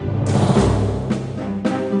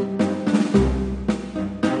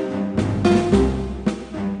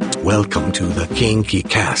Welcome to the Kinky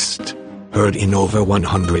Cast. Heard in over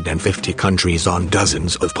 150 countries on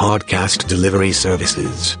dozens of podcast delivery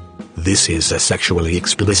services. This is a sexually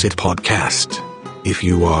explicit podcast. If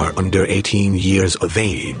you are under 18 years of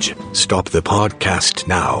age, stop the podcast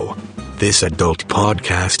now. This adult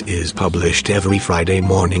podcast is published every Friday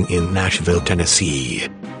morning in Nashville, Tennessee.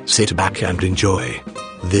 Sit back and enjoy.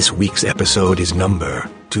 This week's episode is number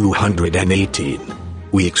 218.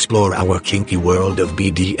 We explore our kinky world of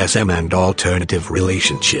BDSM and alternative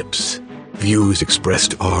relationships. Views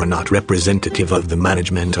expressed are not representative of the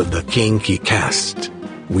management of the Kinky Cast.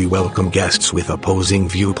 We welcome guests with opposing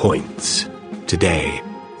viewpoints. Today,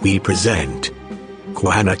 we present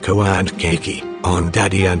Kohanakoa and Keiki on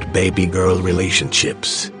daddy and baby girl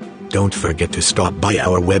relationships. Don't forget to stop by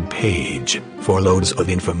our webpage for loads of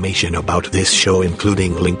information about this show,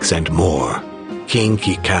 including links and more.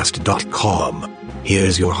 KinkyCast.com.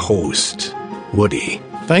 Here's your host, Woody.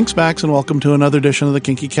 Thanks, Max, and welcome to another edition of the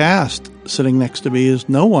Kinky Cast. Sitting next to me is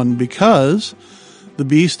no one because the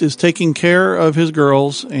Beast is taking care of his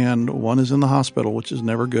girls and one is in the hospital, which is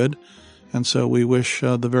never good. And so we wish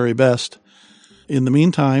the very best. In the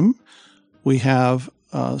meantime, we have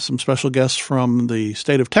some special guests from the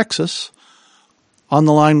state of Texas. On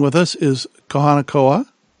the line with us is Kohanakoa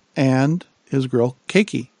and his girl,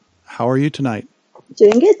 Keiki. How are you tonight?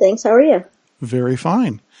 Doing good, thanks. How are you? Very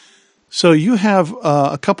fine. So you have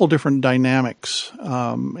a couple different dynamics,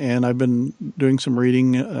 and I've been doing some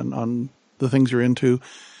reading on the things you're into.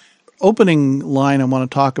 Opening line I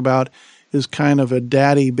want to talk about is kind of a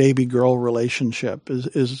daddy-baby girl relationship.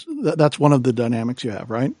 That's one of the dynamics you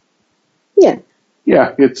have, right? Yeah.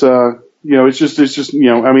 Yeah, it's it's just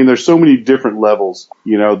I mean, there's so many different levels,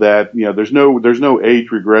 that there's no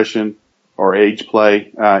age regression or age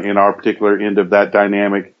play in our particular end of that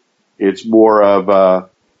dynamic. It's more of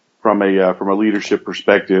from a leadership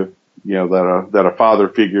perspective, that a father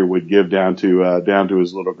figure would give down to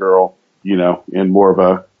his little girl, in more of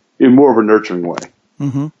a nurturing way.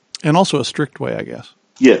 Mm-hmm. And also a strict way, I guess.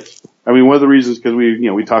 Yes, I mean, one of the reasons, because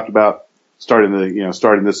we talked about starting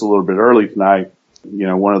this a little bit early tonight.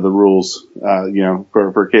 One of the rules,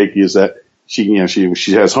 for Keiki is that she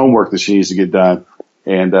has homework that she needs to get done,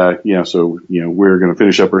 and so we're going to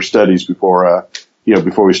finish up her studies before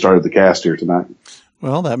we started the cast here tonight.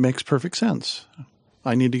 Well, that makes perfect sense.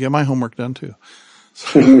 I need to get my homework done too.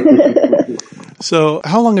 So,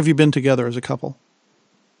 how long have you been together as a couple?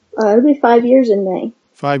 It'll be 5 years in May.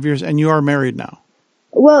 5 years, and you are married now.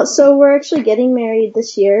 Well, so we're actually getting married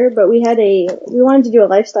this year, but we wanted to do a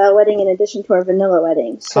lifestyle wedding in addition to our vanilla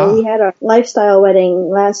wedding. So we had a lifestyle wedding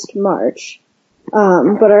last March,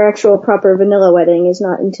 but our actual proper vanilla wedding is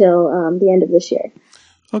not until the end of this year.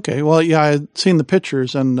 Okay, well, yeah, I had seen the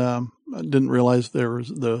pictures and I didn't realize there was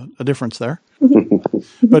a difference there.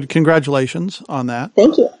 But congratulations on that.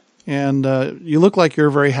 Thank you. And you look like you're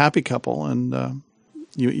a very happy couple, and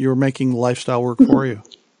you're making lifestyle work for you.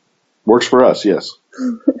 Works for us, yes.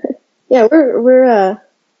 Yeah, we're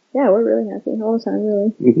really happy all the time, really.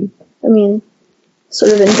 Mm-hmm. I mean,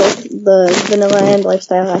 sort of in both the vanilla and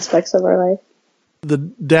lifestyle aspects of our life. The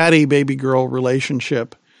daddy-baby girl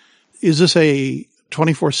relationship, is this a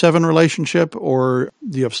 24/7 relationship, or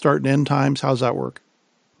do you have start and end times? How's that work?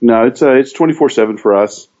 No, it's 24/7 for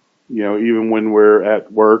us. Even when we're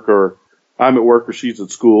at work, or I'm at work, or she's at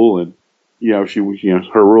school, and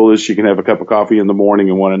her rule is she can have a cup of coffee in the morning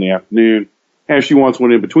and one in the afternoon. And if she wants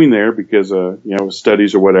one in between there because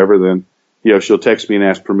studies or whatever, then she'll text me and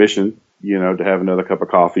ask permission, to have another cup of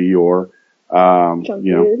coffee or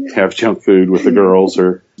have junk food with the girls,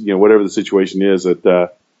 or whatever the situation is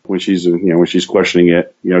that. When she's questioning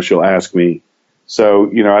it, she'll ask me. So,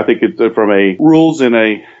 I think from a rules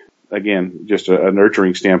and just a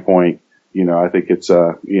nurturing standpoint, I think it's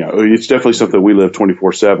definitely something we live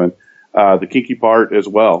 24/7. The kinky part as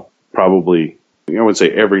well, probably, I wouldn't say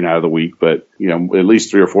every night of the week, but, at least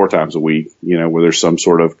 3 or 4 times a week, where there's some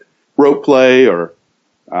sort of rope play or,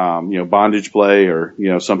 bondage play or,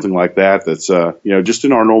 something like that. That's, just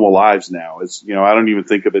in our normal lives now. It's, I don't even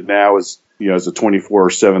think of it now as a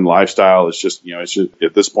 24/7 lifestyle. It's just,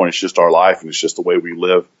 at this point, it's just our life and it's just the way we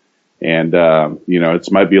live. And,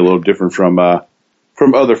 it might be a little different from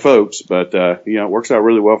other folks, but, it works out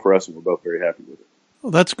really well for us and we're both very happy with it. Well,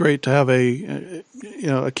 that's great to have a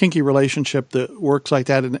kinky relationship that works like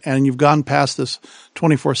that. And you've gone past this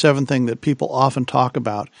 24/7 thing that people often talk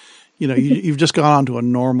about. You've just gone on to a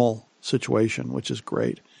normal situation, which is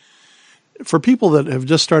great. For people that have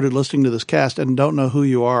just started listening to this cast and don't know who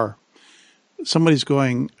you are, somebody's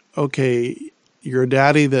going, okay, you're a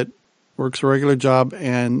daddy that works a regular job,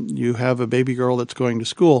 and you have a baby girl that's going to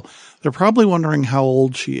school, they're probably wondering how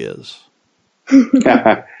old she is.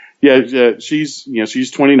 Yeah, she's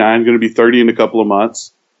 29, going to be 30 in a couple of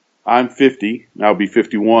months. I'm 50. I'll be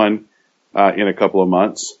 51 in a couple of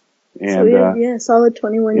months. And so we have, solid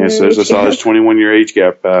 21 year. So there's a solid 21-year age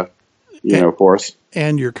gap, for us.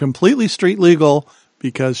 And you're completely street legal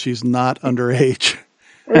because she's not underage.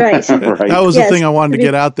 Right. Right. That was the thing I wanted to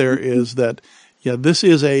get out there is that, this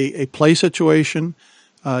is a play situation.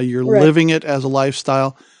 You're living it as a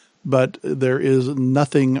lifestyle, but there is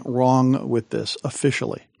nothing wrong with this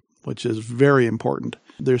officially, which is very important.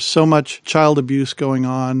 There's so much child abuse going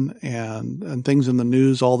on and things in the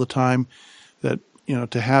news all the time that,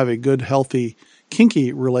 to have a good, healthy,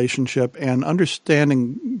 kinky relationship and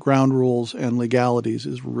understanding ground rules and legalities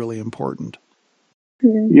is really important.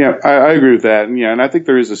 Yeah, I agree with that. And I think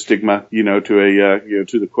there is a stigma, to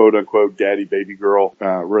the quote unquote daddy baby girl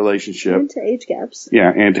relationship. And to age gaps.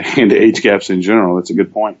 Yeah, and to age gaps in general. That's a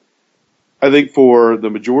good point. I think for the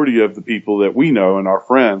majority of the people that we know and our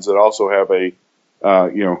friends that also have a,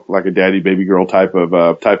 like a daddy baby girl type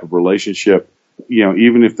of relationship,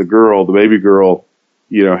 even if the baby girl,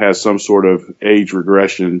 has some sort of age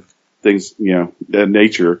regression things,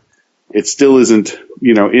 nature, it still isn't,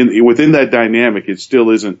 within that dynamic, it still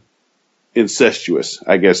isn't incestuous,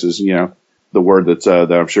 I guess is, the word that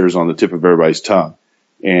I'm sure is on the tip of everybody's tongue.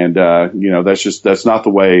 And, that's not the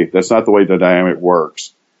way the dynamic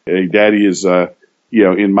works. A daddy is,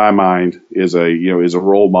 in my mind is a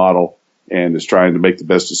role model and is trying to make the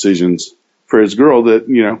best decisions for his girl that,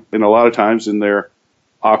 and a lot of times in their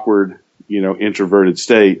awkward, introverted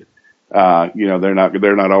state, they're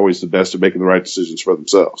not always the best at making the right decisions for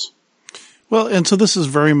themselves. Well, and so this is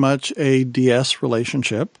very much a DS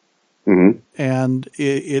relationship, and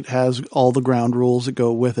it has all the ground rules that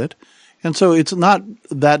go with it. And so it's not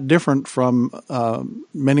that different from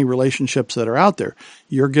many relationships that are out there.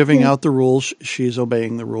 You're giving out the rules, she's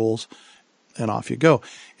obeying the rules, and off you go.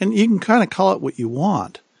 And you can kind of call it what you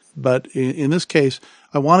want. But in this case,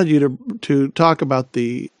 I wanted you to talk about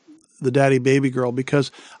the daddy baby girl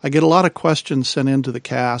because I get a lot of questions sent into the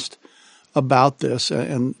cast about this,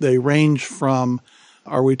 and they range from,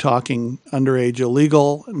 are we talking underage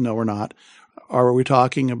illegal? No, we're not. Are we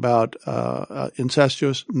talking about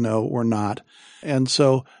incestuous? No, we're not. And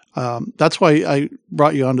so that's why I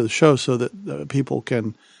brought you onto the show so that people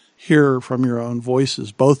can hear from your own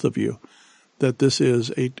voices, both of you, that this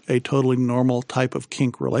is a totally normal type of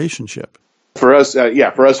kink relationship. For us,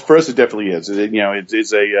 for us, it definitely is.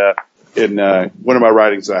 It's in one of my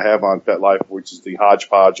writings that I have on Pet Life, which is the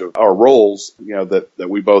hodgepodge of our roles, that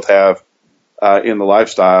we both have in the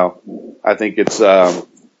lifestyle. I think it's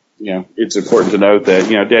it's important to note that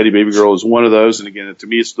daddy baby girl is one of those, and again, to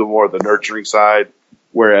me, it's the more the nurturing side.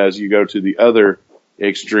 Whereas you go to the other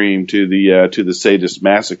extreme, to the sadist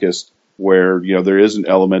masochist, where there is an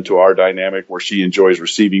element to our dynamic where she enjoys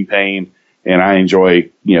receiving pain and I enjoy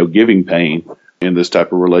giving pain in this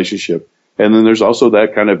type of relationship. And then there's also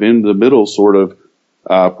that kind of in the middle sort of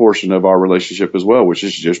portion of our relationship as well, which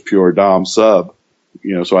is just pure dom sub.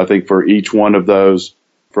 So I think for each one of those,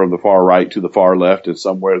 from the far right to the far left and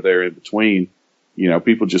somewhere there in between,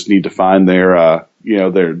 people just need to find their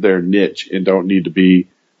niche and don't need to be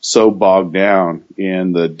so bogged down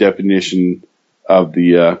in the definition of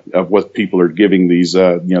of what people are giving these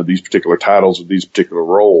particular titles or these particular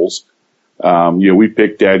roles. We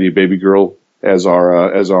picked daddy and baby girl as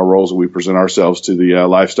our roles, and we present ourselves to the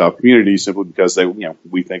lifestyle community simply because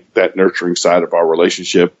we think that nurturing side of our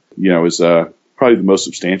relationship, is probably the most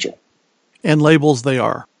substantial. And labels they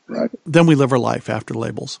are. Right. Then we live our life after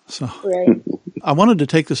labels. So I wanted to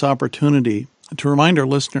take this opportunity to remind our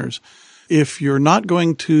listeners, if you're not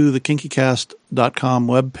going to the kinkycast.com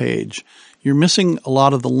webpage, you're missing a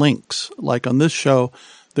lot of the links. Like on this show,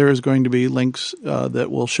 there is going to be links that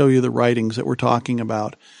will show you the writings that we're talking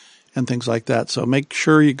about and things like that. So make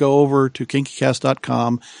sure you go over to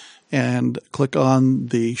kinkycast.com and click on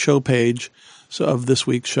the show page of this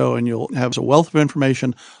week's show, and you'll have a wealth of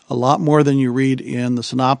information, a lot more than you read in the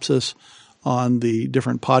synopsis on the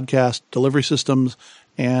different podcast delivery systems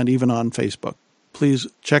and even on Facebook. Please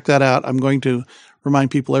check that out. I'm going to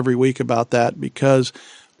remind people every week about that because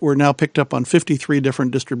we're now picked up on 53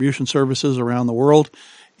 different distribution services around the world,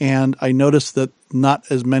 and I noticed that not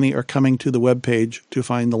as many are coming to the webpage to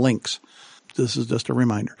find the links. This is just a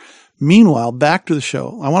reminder. Meanwhile, back to the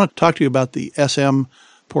show. I want to talk to you about the SM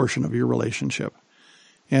portion of your relationship.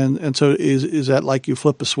 And so is that like you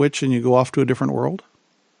flip a switch and you go off to a different world?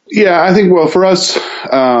 Yeah, I think, well, for us,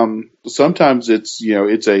 sometimes it's,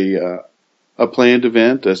 it's a a planned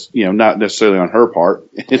event. That's, not necessarily on her part.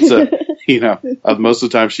 It's most of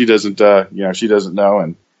the time she doesn't know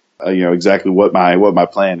and exactly what my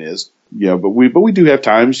plan is. But we do have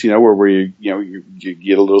times, where we, you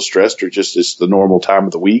get a little stressed, or just it's the normal time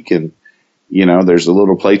of the week, and there's a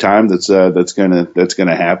little playtime that's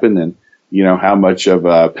gonna happen, and how much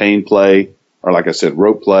of pain play, or like I said,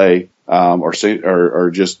 rope play,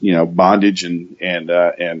 or just bondage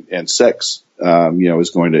and sex,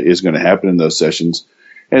 is going to happen in those sessions.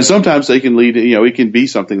 And sometimes they can lead, it can be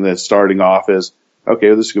something that's starting off as, okay,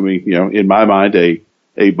 this is going to be, in my mind, a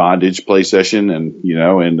bondage play session, and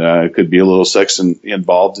it could be a little sex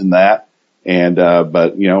involved in that. And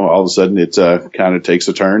but all of a sudden it kind of takes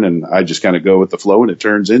a turn, and I just kind of go with the flow, and it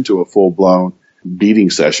turns into a full blown beating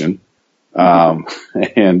session, which are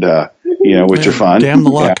fun. Damn the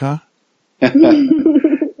luck, huh?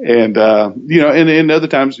 And and other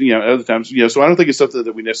times, so I don't think it's something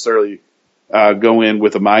that we necessarily go in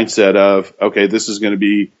with a mindset of, okay, this is going to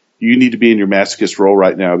be, you need to be in your masochist role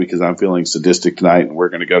right now because I'm feeling sadistic tonight and we're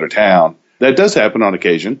going to go to town. That does happen on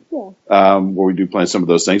occasion, where we do plan some of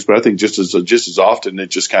those things, but I think just as often it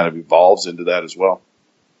just kind of evolves into that as well.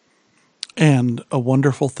 And a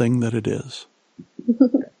wonderful thing that it is.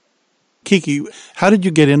 Kiki, how did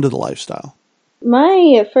you get into the lifestyle?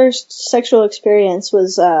 My first sexual experience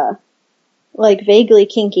was vaguely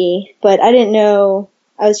kinky, but I didn't know.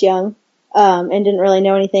 I was young and didn't really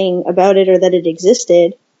know anything about it or that it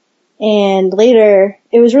existed. And later,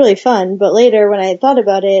 it was really fun, but later when I thought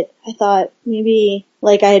about it, I thought maybe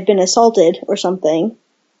I had been assaulted or something,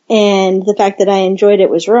 and the fact that I enjoyed it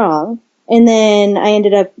was wrong. And then I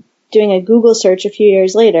ended up doing a Google search a few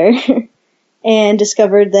years later and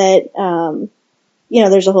discovered that,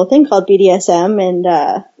 there's a whole thing called BDSM, and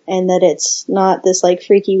that it's not this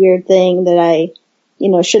freaky weird thing that I,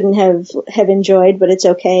 shouldn't have enjoyed, but it's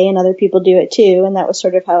okay, and other people do it too. And that was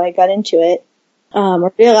sort of how I got into it.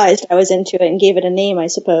 Or realized I was into it and gave it a name, I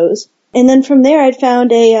suppose. And then from there, I'd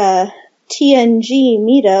found a TNG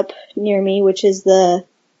meetup near me, which is the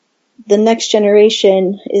next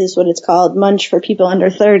generation is what it's called, Munch for people under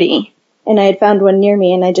 30. And I had found one near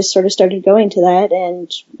me, and I just sort of started going to that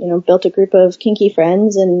and, built a group of kinky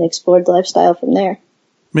friends and explored the lifestyle from there.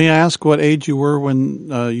 May I ask what age you were when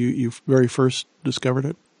you very first discovered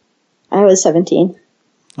it? I was 17.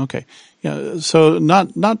 Okay. Yeah. So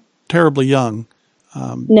not terribly young.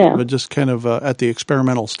 No. But just kind of at the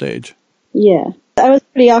experimental stage. Yeah. I was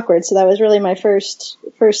pretty awkward, so that was really my first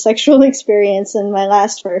sexual experience, and my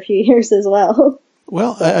last for a few years as well.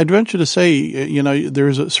 Well, I'd venture to say,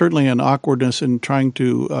 there's certainly an awkwardness in trying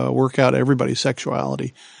to work out everybody's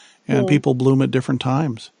sexuality, and people bloom at different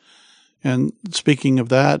times. And speaking of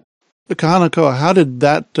that, Kahanakoa, how did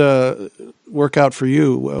that work out for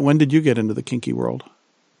you? When did you get into the kinky world?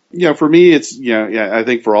 Yeah, for me, it's, I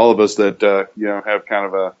think for all of us that, have kind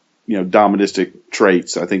of a, dominantistic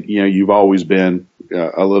traits, I think, you've always been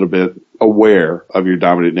a little bit aware of your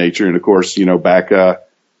dominant nature. And of course, back,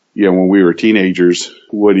 when we were teenagers,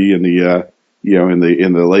 Woody, in the, in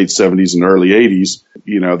the late 70s and early 80s,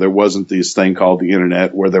 there wasn't this thing called the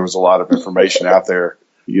internet where there was a lot of information out there,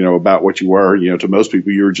 about what you were. To most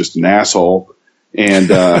people, you were just an asshole.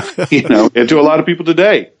 And, and to a lot of people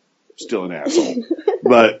today, still an asshole.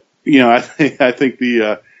 But, I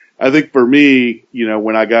think for me,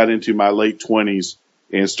 when I got into my late 20s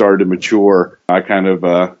and started to mature, I kind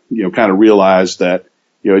of realized that,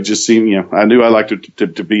 it just seemed, I knew I liked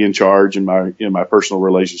to be in charge in my personal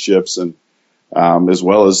relationships, and, as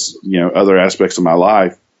well as, other aspects of my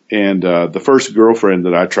life. And, the first girlfriend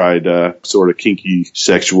that I tried, sort of kinky,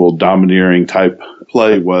 sexual, domineering type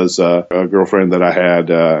play was, a girlfriend that I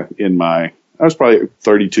had, I was probably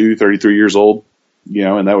 32, 33 years old,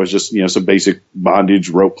 and that was just, some basic bondage,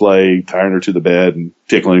 rope play, tying her to the bed and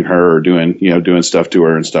tickling her, or doing stuff to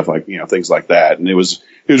her and stuff like, things like that. And it was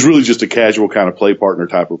really just a casual kind of play partner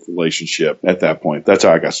type of relationship at that point. That's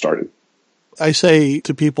how I got started. I say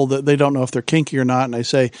to people that they don't know if they're kinky or not, and I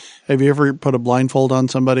say, have you ever put a blindfold on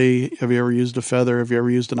somebody? Have you ever used a feather? Have you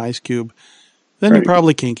ever used an ice cube? Then you're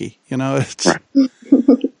probably kinky. It's right.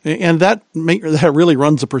 And that really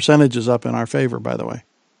runs the percentages up in our favor, by the way.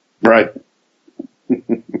 Right.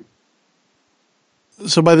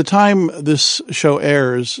 So by the time this show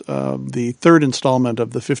airs, the third installment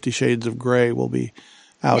of the 50 Shades of Grey will be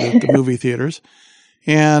out at the movie theaters.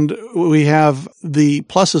 And we have the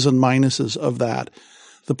pluses and minuses of that.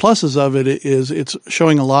 The pluses of it is it's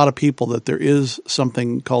showing a lot of people that there is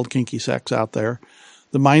something called kinky sex out there.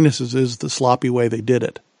 The minuses is the sloppy way they did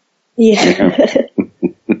it. Yeah.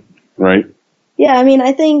 Right. Yeah,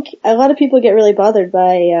 I think a lot of people get really bothered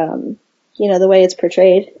by, the way it's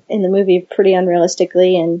portrayed in the movie pretty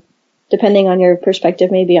unrealistically, and depending on your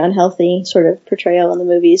perspective, maybe unhealthy sort of portrayal in the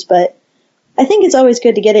movies. But I think it's always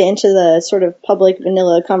good to get it into the sort of public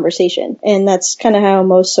vanilla conversation. And that's kind of how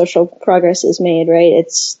most social progress is made, right?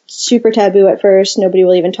 It's super taboo at first. Nobody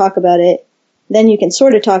will even talk about it. Then you can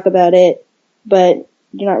sort of talk about it, but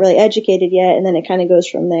you're not really educated yet. And then it kind of goes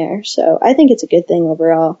from there. So I think it's a good thing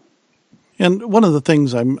overall. And one of the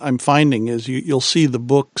things I'm finding is you'll see the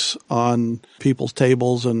books on people's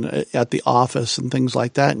tables and at the office and things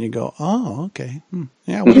like that, and you go, oh, okay.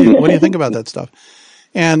 Yeah, what do you think about that stuff?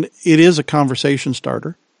 And it is a conversation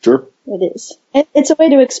starter. Sure. It is. And it's a way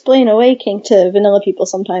to explain away kink to vanilla people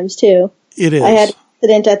sometimes, too. It is. I had an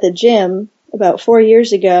incident at the gym about 4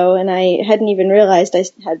 years ago, and I hadn't even realized I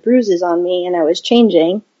had bruises on me, and I was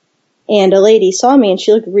changing. And a lady saw me, and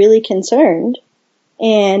she looked really concerned.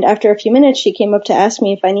 And after a few minutes, she came up to ask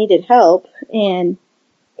me if I needed help. And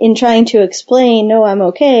in trying to explain, no, I'm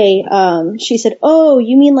okay, she said, oh,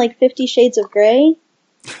 you mean like 50 Shades of Grey?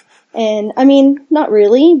 And I mean, not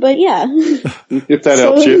really, but yeah. If that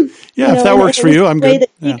helps you. Yeah, if that works for you, I'm good. In a way that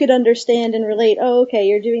you could understand and relate, oh, okay,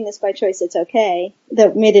 you're doing this by choice, it's okay.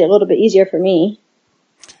 That made it a little bit easier for me.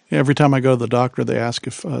 Every time I go to the doctor, they ask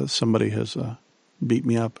if somebody has beat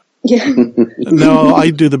me up. Yeah. No,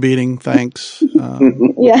 I do the beating, thanks.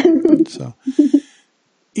 Yeah. So,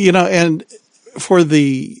 and for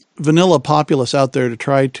the vanilla populace out there to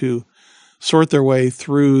try to sort their way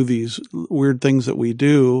through these weird things that we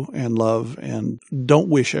do and love and don't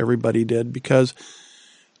wish everybody did, because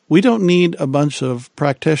we don't need a bunch of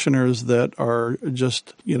practitioners that are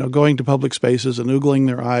just, going to public spaces and oogling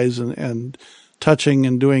their eyes and touching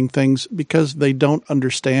and doing things because they don't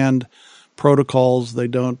understand protocols. They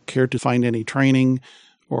don't care to find any training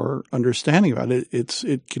or understanding about it.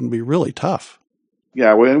 It can be really tough.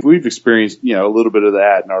 Yeah, we've experienced, a little bit of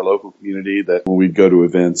that in our local community, that when we'd go to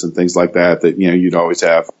events and things like that, you'd always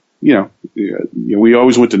have, we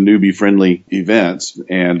always went to newbie friendly events,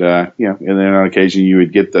 and and then on occasion you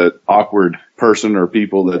would get the awkward person or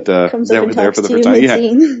people that were there for the first time.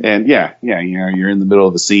 Yeah. And you're in the middle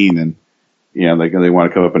of the scene, and they want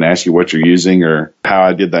to come up and ask you what you're using or how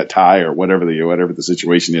I did that tie or whatever the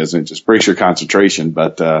situation is, and it just breaks your concentration.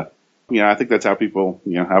 But I think that's how people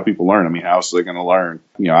learn. I mean, how else are they going to learn?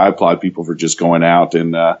 I applaud people for just going out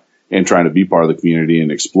and trying to be part of the community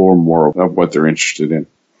and explore more of what they're interested in.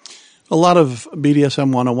 A lot of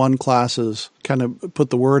BDSM 101 classes kind of put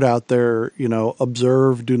the word out there,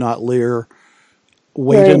 observe, do not leer,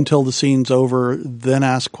 wait until the scene's over, then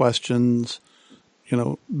ask questions,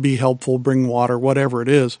 be helpful, bring water, whatever it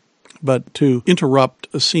is. But to interrupt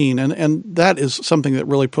a scene, and that is something that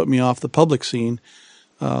really put me off the public scene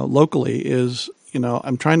locally is,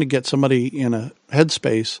 I'm trying to get somebody in a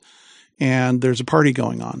headspace and there's a party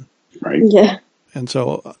going on. Right. Yeah. And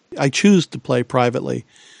so I choose to play privately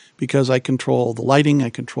because I control the lighting,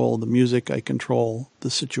 I control the music, I control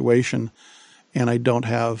the situation, and I don't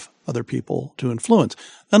have other people to influence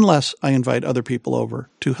unless I invite other people over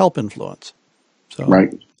to help influence. So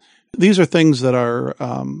right. These are things that are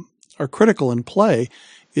critical in play,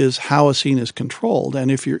 is how a scene is controlled.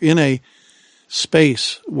 And if you're in a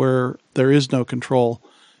space where there is no control,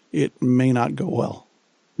 it may not go well.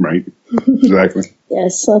 Right. Exactly.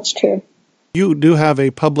 Yes, that's true. You do have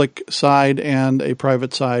a public side and a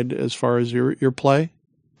private side as far as your play?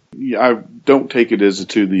 Yeah, I don't take it as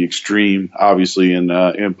to the extreme, obviously,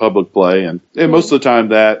 in public play. And most of the time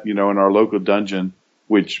that, in our local dungeon,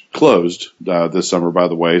 which closed this summer, by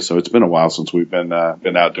the way, so it's been a while since we've been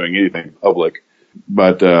out doing anything public.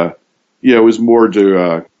 But, it was more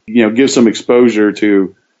to, give some exposure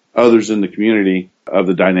to others in the community of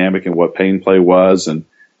the dynamic and what pain play was and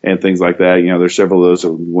things like that. There's several of those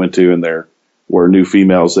that we went to, and there were new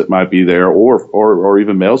females that might be there or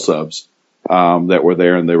even male subs that were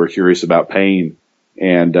there, and they were curious about pain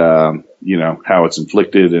and, how it's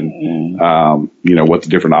inflicted and, what the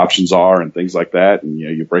different options are and things like that. And,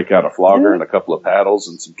 you break out a flogger and a couple of paddles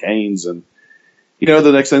and some canes, and,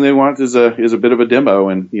 the next thing they want is a bit of a demo.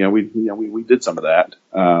 And, we did some of that.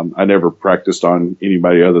 I never practiced on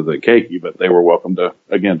anybody other than Keiki, but they were welcome to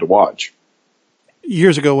watch.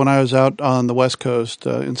 Years ago when I was out on the West Coast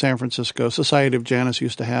in San Francisco, Society of Janus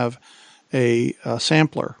used to have a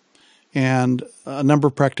sampler, and a number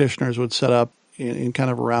of practitioners would set up in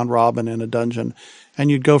kind of a round robin in a dungeon,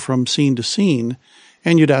 and you'd go from scene to scene,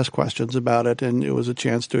 and you'd ask questions about it, and it was a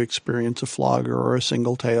chance to experience a flogger or a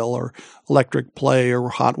single tail or electric play or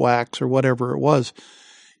hot wax or whatever it was.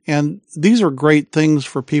 And these are great things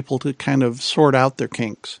for people to kind of sort out their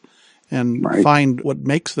kinks and find what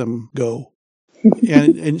makes them go.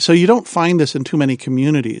 and so you don't find this in too many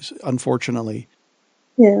communities, unfortunately.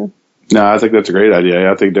 Yeah. No, I think that's a great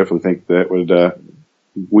idea. I definitely think that would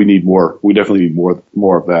we need more. We definitely need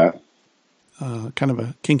more of that. Kind of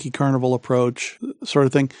a kinky carnival approach sort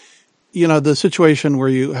of thing. You know, the situation where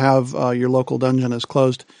you have your local dungeon is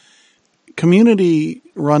closed.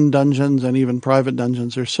 Community-run dungeons and even private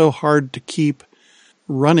dungeons are so hard to keep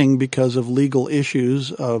running because of legal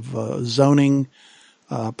issues of zoning,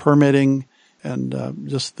 permitting, and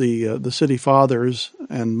just the city fathers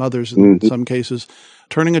and mothers in some cases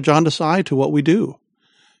turning a jaundiced eye to what we do.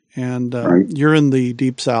 And you're in the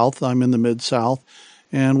Deep South, I'm in the Mid-South,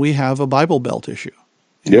 and we have a Bible Belt issue.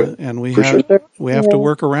 And we have to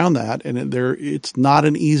work around that, and it's not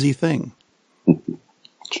an easy thing.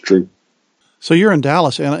 It's true. So you're in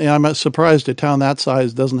Dallas, and I'm surprised a town that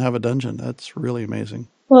size doesn't have a dungeon. That's really amazing.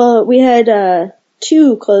 Well, we had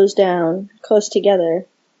 2 closed down close together.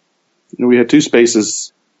 We had 2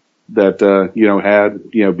 spaces that had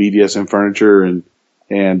BDSM furniture and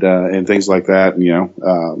things like that,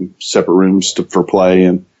 and separate rooms for play,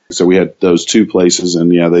 and so we had those 2 places,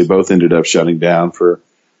 and they both ended up shutting down for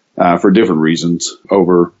different reasons.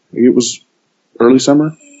 It was early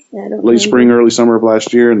summer, late spring, early summer of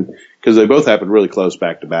last year, and because they both happened really close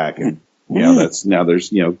back to back, and that's now there's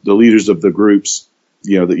the leaders of the groups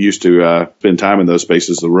that used to spend time in those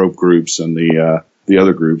spaces, the rope groups and the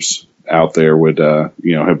other groups out there would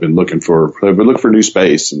have been looking for new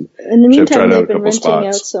space, and in the meantime they've been renting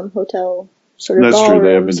out some hotel sort of ballroom.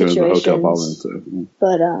 They have been doing the hotel ballroom too.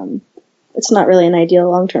 But it's not really an ideal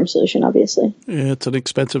long-term solution, obviously. It's an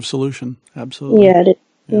expensive solution, absolutely.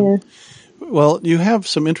 Yeah. Well, you have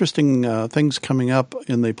some interesting things coming up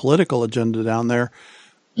in the political agenda down there.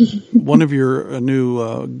 One of your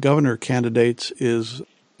new governor candidates is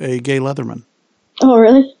a gay Leatherman. Oh,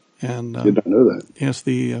 really? And did not know that. Yes,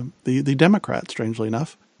 the Democrat, strangely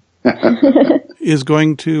enough, is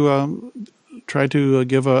going to try to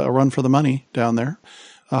give a run for the money down there.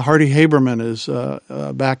 Hardy Haberman is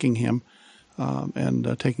backing him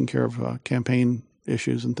and taking care of campaign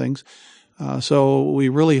issues and things. So we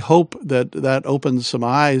really hope that opens some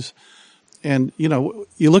eyes. And, you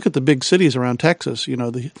look at the big cities around Texas,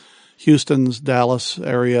 the Houston's, Dallas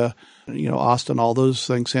area, Austin, all those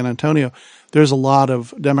things, San Antonio. There's a lot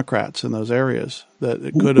of Democrats in those areas that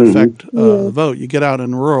it could affect the vote. You get out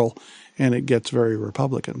in rural, and it gets very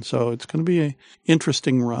Republican. So it's going to be an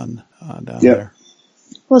interesting run down there.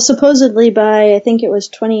 Well, supposedly by, I think it was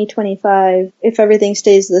 2025, if everything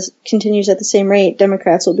continues at the same rate,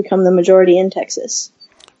 Democrats will become the majority in Texas.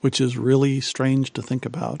 Which is really strange to think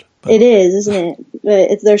about. But it is, isn't it?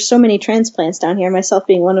 But there's so many transplants down here, myself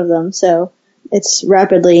being one of them. So it's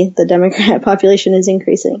rapidly, the Democrat population is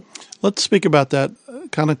increasing. Let's speak about that.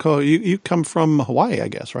 Kaneko, you come from Hawaii, I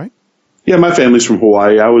guess, right? Yeah, my family's from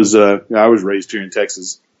Hawaii. I was raised here in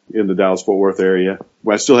Texas, in the Dallas-Fort Worth area.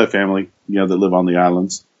 Well, I still have family, that live on the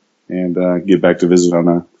islands, and get back to visit on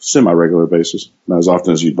a semi-regular basis, not as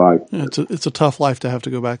often as you'd like. Yeah, it's a tough life to have to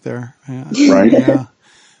go back there. Yeah. Right? Yeah.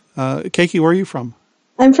 Keiki, where are you from?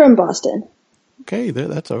 I'm from Boston. Okay,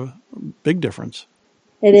 that's a big difference.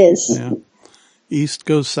 It is. Yeah. East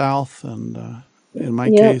goes south, and in my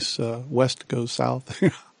case, west goes south.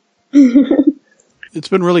 It's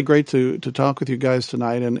been really great to talk with you guys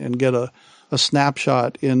tonight and get a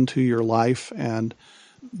snapshot into your life and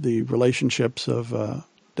the relationships of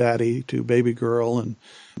daddy to baby girl and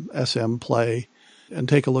SM play, and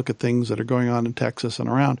take a look at things that are going on in Texas and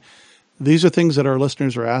around. These are things that our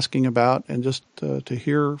listeners are asking about, and just to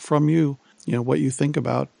hear from you, what you think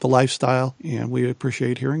about the lifestyle, and we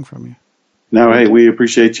appreciate hearing from you. No, hey, we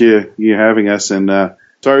appreciate you having us, and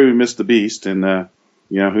sorry we missed the Beast, and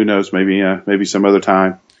who knows, maybe some other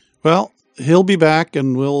time. Well, he'll be back,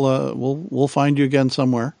 and we'll find you again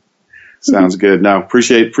somewhere. Sounds good. No,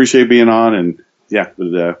 appreciate being on, and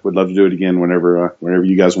would love to do it again whenever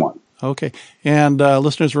you guys want. Okay. And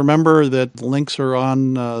listeners, remember that the links are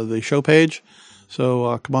on the show page.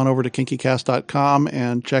 So come on over to kinkycast.com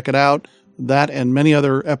and check it out. That and many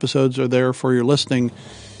other episodes are there for your listening.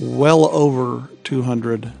 Well over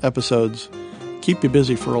 200 episodes. Keep you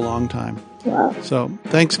busy for a long time. Wow. So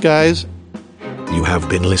thanks, guys. You have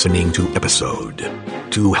been listening to episode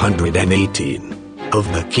 218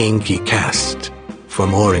 of the Kinky Cast. For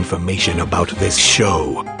more information about this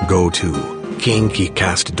show, go to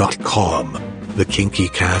kinkycast.com. The Kinky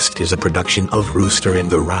Cast is a production of Rooster in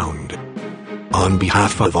the Round. On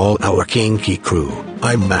behalf of all our Kinky crew,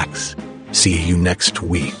 I'm Max. See you next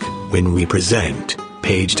week when we present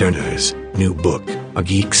Page Turner's new book, A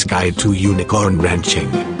Geek's Guide to Unicorn Ranching.